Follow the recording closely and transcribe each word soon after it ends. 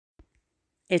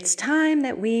It's time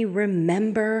that we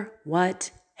remember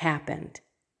what happened.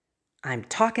 I'm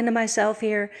talking to myself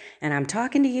here, and I'm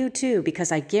talking to you too,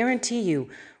 because I guarantee you,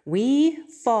 we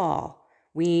fall,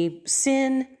 we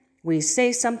sin, we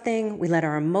say something, we let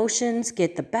our emotions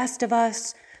get the best of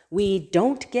us, we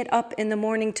don't get up in the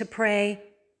morning to pray,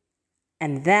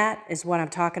 and that is what I'm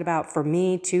talking about for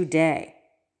me today.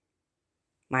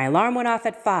 My alarm went off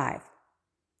at 5,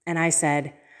 and I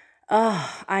said,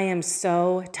 I am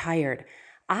so tired.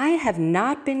 I have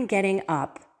not been getting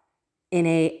up in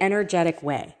an energetic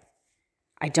way.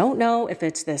 I don't know if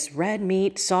it's this red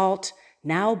meat, salt,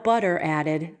 now butter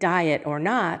added diet or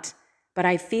not, but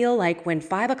I feel like when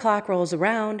 5 o'clock rolls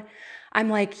around, I'm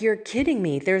like, you're kidding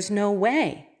me. There's no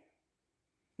way.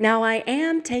 Now I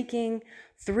am taking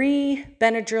 3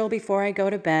 Benadryl before I go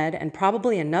to bed and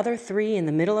probably another 3 in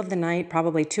the middle of the night,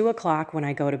 probably 2 o'clock when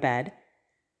I go to bed.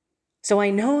 So I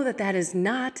know that that is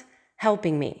not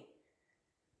helping me.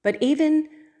 But even,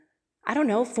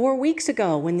 4 weeks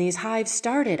ago when these hives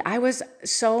started, I was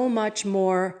so much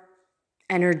more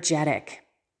energetic.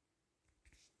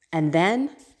 And then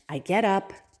I get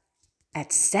up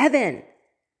at 7.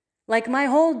 Like my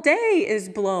whole day is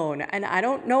blown. And I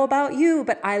don't know about you,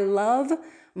 but I love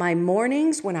my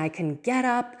mornings when I can get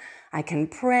up, I can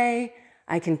pray,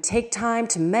 I can take time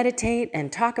to meditate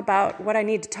and talk about what I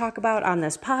need to talk about on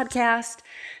this podcast.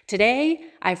 Today,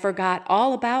 I forgot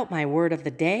all about my word of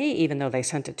the day, even though they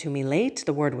sent it to me late.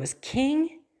 The word was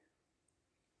king.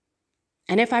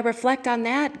 And if I reflect on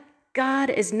that, God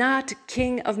is not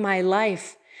king of my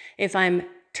life if I'm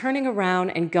turning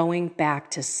around and going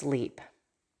back to sleep.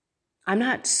 I'm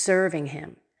not serving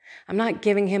him. I'm not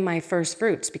giving him my first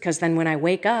fruits, because then when I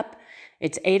wake up,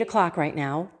 it's 8 o'clock right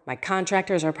now. My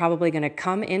contractors are probably going to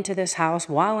come into this house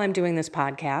while I'm doing this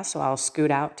podcast, so I'll scoot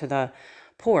out to the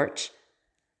porch.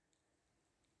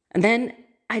 And then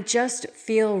I just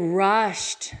feel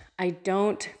rushed. I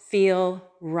don't feel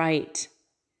right.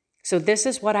 So this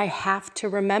is what I have to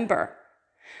remember.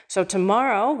 So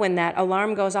tomorrow, when that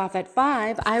alarm goes off at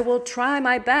 5, I will try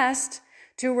my best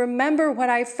to remember what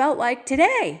I felt like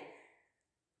today.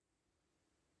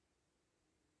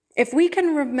 If we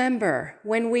can remember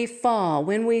when we fall,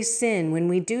 when we sin, when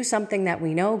we do something that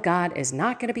we know God is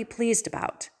not going to be pleased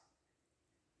about,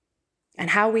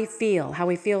 and how we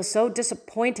feel so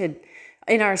disappointed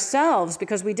in ourselves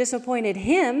because we disappointed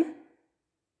him,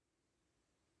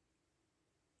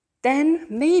 then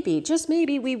maybe, just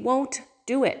maybe, we won't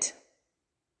do it.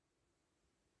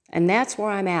 And that's where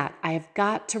I'm at. I have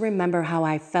got to remember how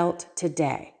I felt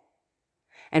today.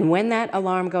 And when that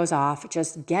alarm goes off,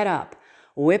 just get up.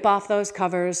 Whip off those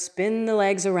covers, spin the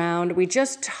legs around. We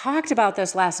just talked about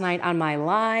this last night on my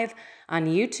live on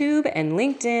YouTube and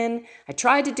LinkedIn. I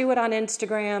tried to do it on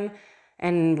Instagram,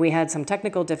 and we had some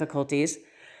technical difficulties.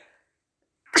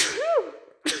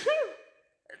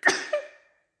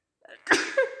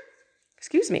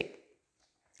 Excuse me.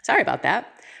 Sorry about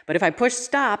that. But if I push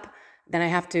stop, then I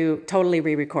have to totally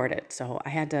re-record it. So I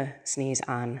had to sneeze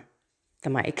on the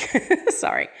mic.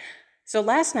 Sorry. So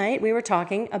last night we were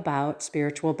talking about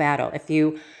spiritual battle. If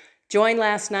you joined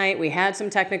last night, we had some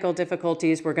technical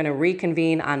difficulties. We're going to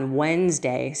reconvene on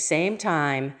Wednesday, same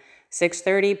time,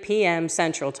 6:30 p.m.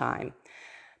 Central Time,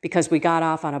 because we got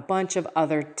off on a bunch of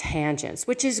other tangents,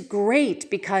 which is great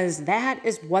because that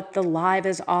is what the live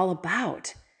is all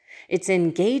about. It's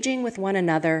engaging with one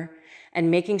another and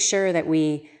making sure that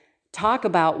we talk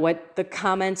about what the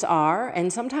comments are,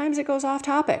 and sometimes it goes off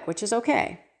topic, which is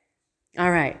okay.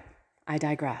 All right. I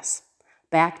digress.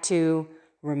 Back to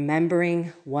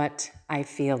remembering what I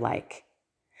feel like.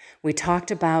 We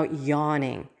talked about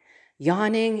yawning.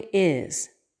 Yawning is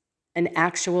an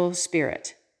actual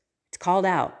spirit. It's called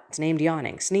out. It's named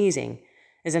yawning. Sneezing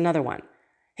is another one.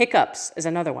 Hiccups is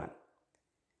another one.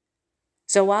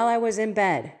 So while I was in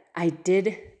bed, I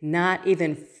did not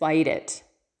even fight it.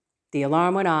 The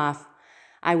alarm went off.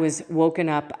 I was woken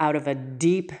up out of a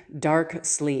deep, dark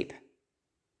sleep.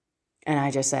 And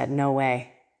I just said, no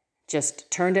way.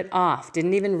 Just turned it off.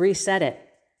 Didn't even reset it.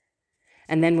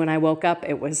 And then when I woke up,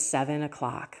 it was 7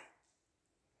 o'clock.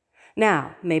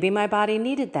 Now, maybe my body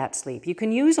needed that sleep. You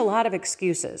can use a lot of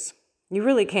excuses. You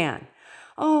really can.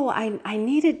 Oh, I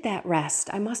needed that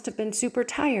rest. I must have been super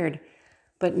tired.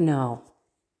 But no.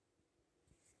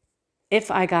 If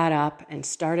I got up and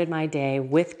started my day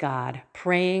with God,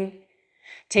 praying,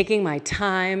 taking my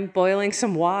time, boiling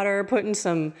some water, putting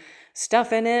some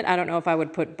stuff in it. I don't know if I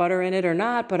would put butter in it or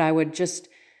not, but I would just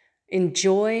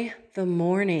enjoy the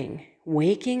morning,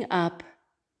 waking up,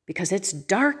 because it's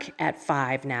dark at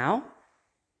 5 now.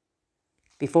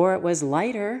 Before it was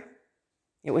lighter,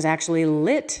 it was actually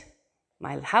lit.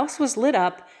 My house was lit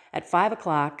up at 5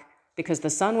 o'clock because the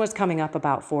sun was coming up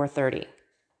about 4:30.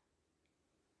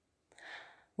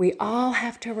 We all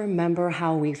have to remember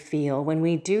how we feel when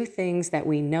we do things that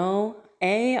we know,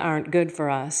 A, aren't good for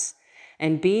us,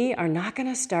 and B, are not going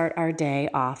to start our day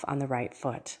off on the right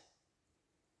foot.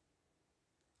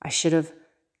 I should have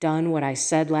done what I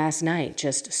said last night,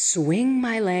 just swing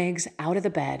my legs out of the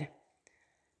bed,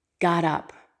 got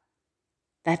up.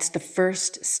 That's the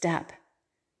first step.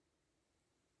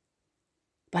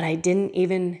 But I didn't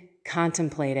even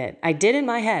contemplate it. I did in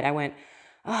my head. I went,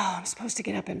 oh, I'm supposed to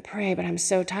get up and pray, but I'm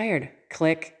so tired.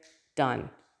 Click,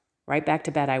 done. Right back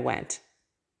to bed I went.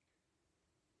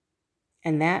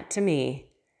 And that, to me,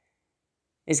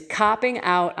 is copping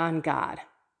out on God.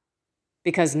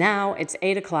 Because now it's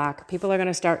 8 o'clock, people are going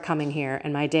to start coming here,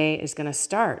 and my day is going to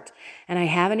start. And I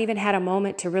haven't even had a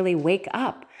moment to really wake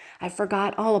up. I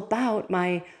forgot all about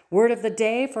my word of the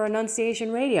day for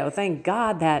Annunciation Radio. Thank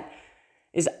God that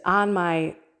is on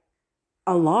my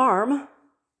alarm.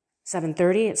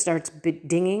 7:30, it starts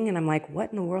dinging, and I'm like,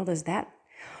 what in the world is that?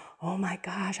 Oh my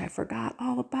gosh, I forgot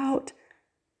all about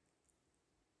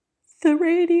the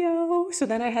radio. So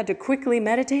then I had to quickly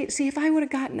meditate. See, if I would have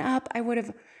gotten up, I would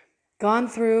have gone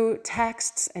through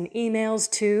texts and emails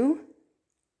too,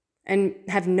 and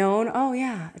have known, oh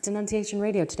yeah, it's Annunciation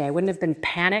Radio today. I wouldn't have been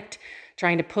panicked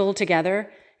trying to pull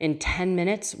together in 10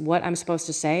 minutes what I'm supposed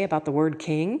to say about the word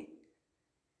king.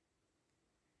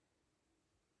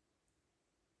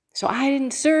 So I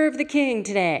didn't serve the king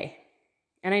today.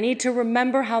 And I need to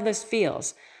remember how this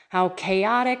feels, how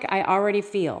chaotic I already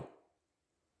feel,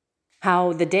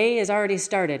 how the day is already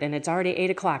started and it's already 8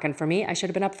 o'clock. And for me, I should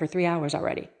have been up for 3 hours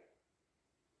already.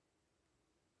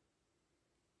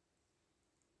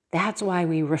 That's why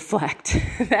we reflect.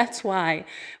 That's why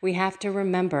we have to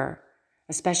remember,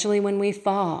 especially when we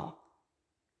fall.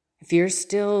 If you're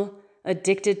still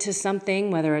addicted to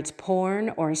something, whether it's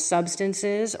porn or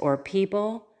substances or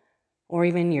people or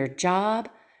even your job,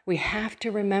 we have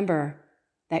to remember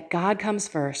that God comes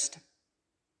first.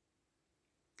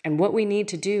 And what we need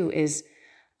to do is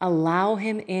allow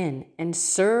him in and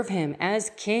serve him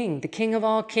as king, the King of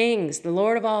all kings, the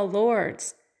Lord of all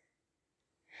lords.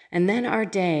 And then our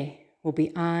day will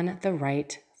be on the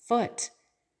right foot.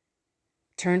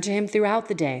 Turn to him throughout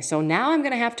the day. So now I'm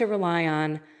going to have to rely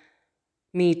on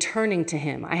me turning to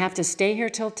him. I have to stay here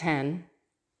till 10.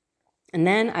 And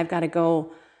then I've got to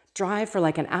go drive for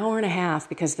like an hour and a half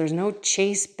because there's no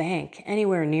Chase Bank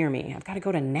anywhere near me. I've got to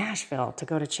go to Nashville to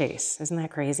go to Chase. Isn't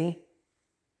that crazy?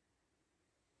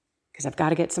 Because I've got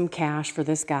to get some cash for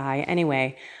this guy.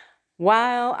 Anyway,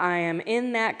 while I am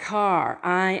in that car,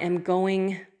 I am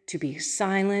going to be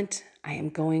silent. I am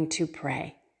going to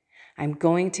pray. I'm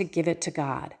going to give it to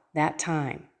God that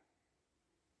time.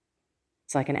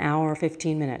 It's like an hour or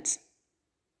 15 minutes.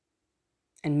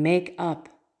 And make up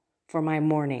for my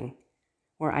morning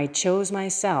where I chose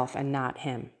myself and not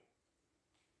him.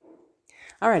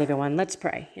 All right, everyone, let's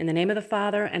pray. In the name of the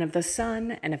Father, and of the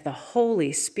Son, and of the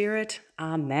Holy Spirit,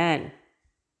 amen.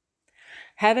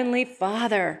 Heavenly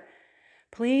Father,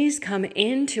 please come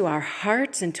into our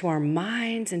hearts, into our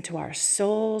minds, into our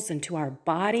souls, into our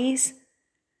bodies.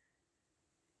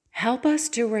 Help us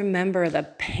to remember the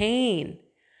pain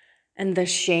and the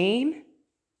shame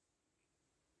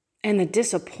and the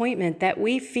disappointment that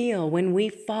we feel when we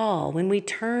fall, when we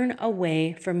turn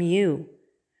away from you.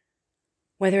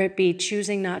 Whether it be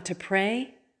choosing not to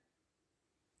pray,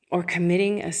 or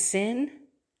committing a sin,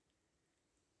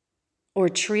 or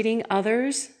treating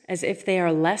others as if they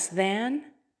are less than.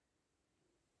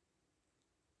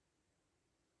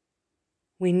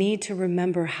 We need to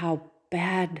remember how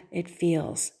bad it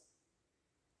feels.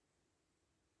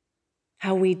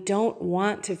 How we don't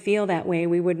want to feel that way.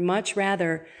 We would much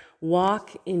rather walk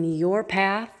in your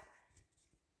path,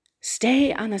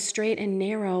 stay on the straight and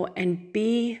narrow, and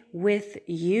be with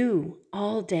you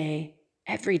all day,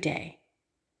 every day.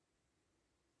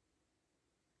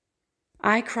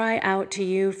 I cry out to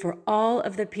you for all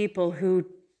of the people who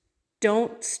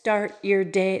don't start their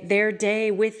day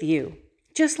with you,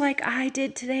 just like I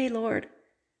did today, Lord.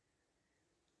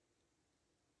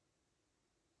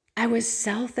 I was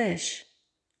selfish.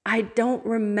 I don't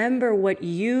remember what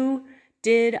you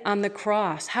did on the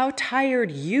cross, how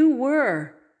tired you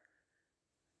were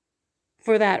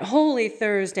for that Holy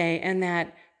Thursday and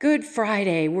that Good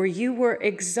Friday, where you were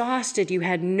exhausted, you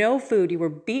had no food, you were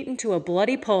beaten to a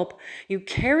bloody pulp, you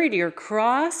carried your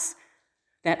cross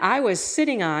that I was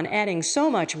sitting on, adding so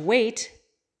much weight,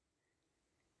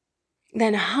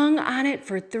 then hung on it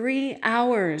for 3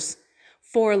 hours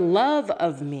for love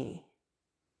of me.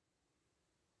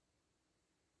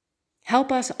 Help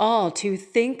us all to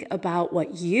think about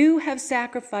what you have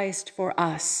sacrificed for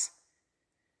us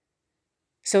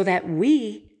so that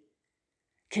we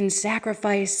can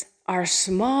sacrifice our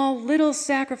small little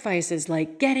sacrifices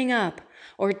like getting up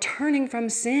or turning from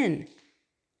sin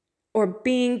or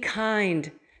being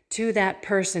kind to that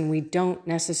person we don't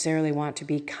necessarily want to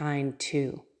be kind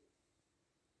to.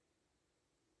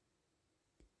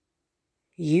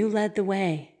 You led the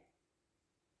way.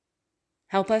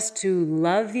 Help us to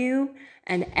love you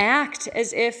and act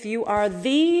as if you are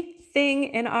the thing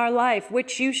in our life,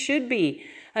 which you should be.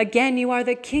 Again, you are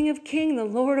the King of Kings, the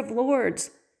Lord of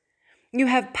Lords. You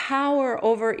have power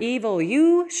over evil.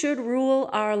 You should rule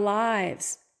our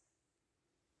lives.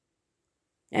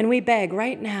 And we beg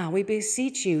right now, we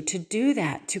beseech you to do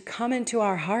that, to come into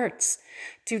our hearts,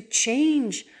 to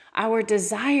change our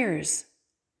desires,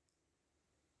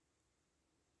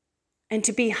 and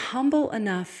to be humble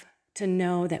enough to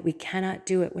know that we cannot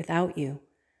do it without you.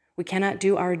 We cannot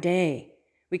do our day.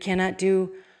 We cannot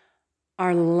do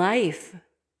our life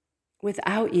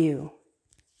without you.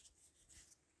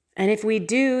 And if we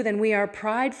do, then we are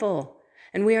prideful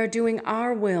and we are doing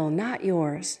our will, not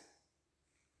yours.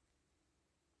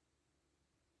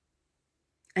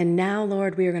 And now,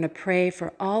 Lord, we are going to pray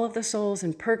for all of the souls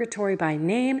in purgatory by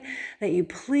name, that you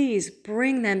please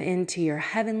bring them into your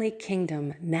heavenly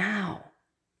kingdom now.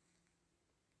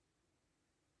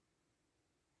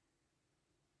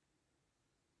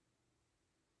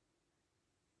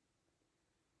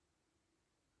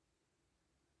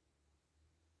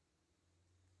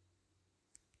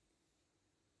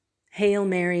 Hail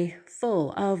Mary,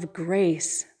 full of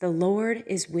grace, the Lord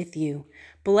is with you.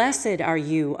 Blessed are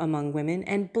you among women,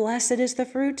 and blessed is the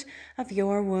fruit of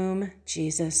your womb,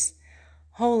 Jesus.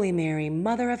 Holy Mary,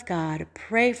 Mother of God,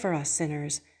 pray for us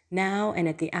sinners, now and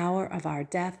at the hour of our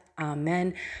death.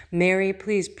 Amen. Mary,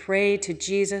 please pray to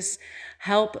Jesus.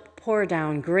 Help pour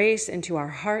down grace into our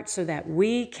hearts so that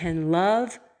we can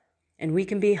love and we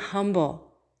can be humble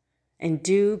and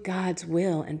do God's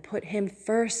will and put him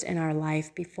first in our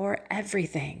life before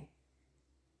everything.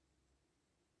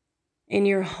 In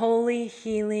your holy,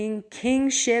 healing,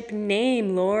 kingship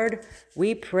name, Lord,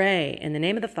 we pray. In the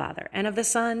name of the Father, and of the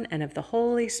Son, and of the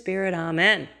Holy Spirit.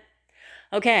 Amen.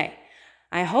 Okay,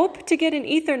 I hope to get an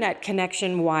Ethernet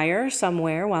connection wire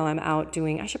somewhere while I'm out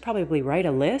doing, I should probably write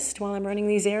a list while I'm running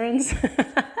these errands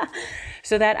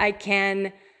so that I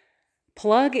can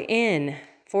plug in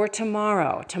for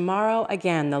tomorrow. Tomorrow,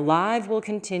 again, the live will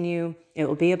continue. It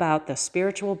will be about the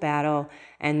spiritual battle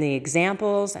and the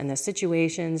examples and the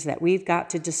situations that we've got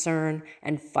to discern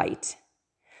and fight.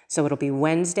 So it'll be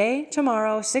Wednesday,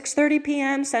 tomorrow, 6:30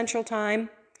 p.m. Central Time.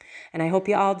 And I hope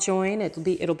you all join. It'll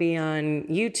be on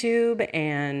YouTube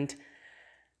and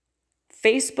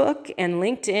Facebook and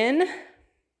LinkedIn.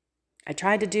 I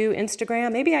tried to do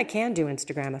Instagram. Maybe I can do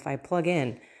Instagram if I plug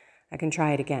in. I can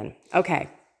try it again. Okay.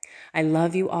 I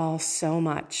love you all so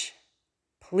much.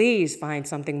 Please find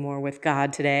something more with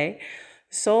God today.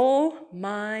 Soul,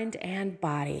 mind, and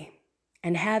body.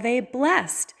 And have a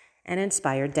blessed and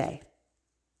inspired day.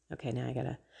 Okay,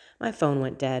 now my phone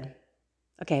went dead.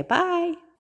 Okay, bye.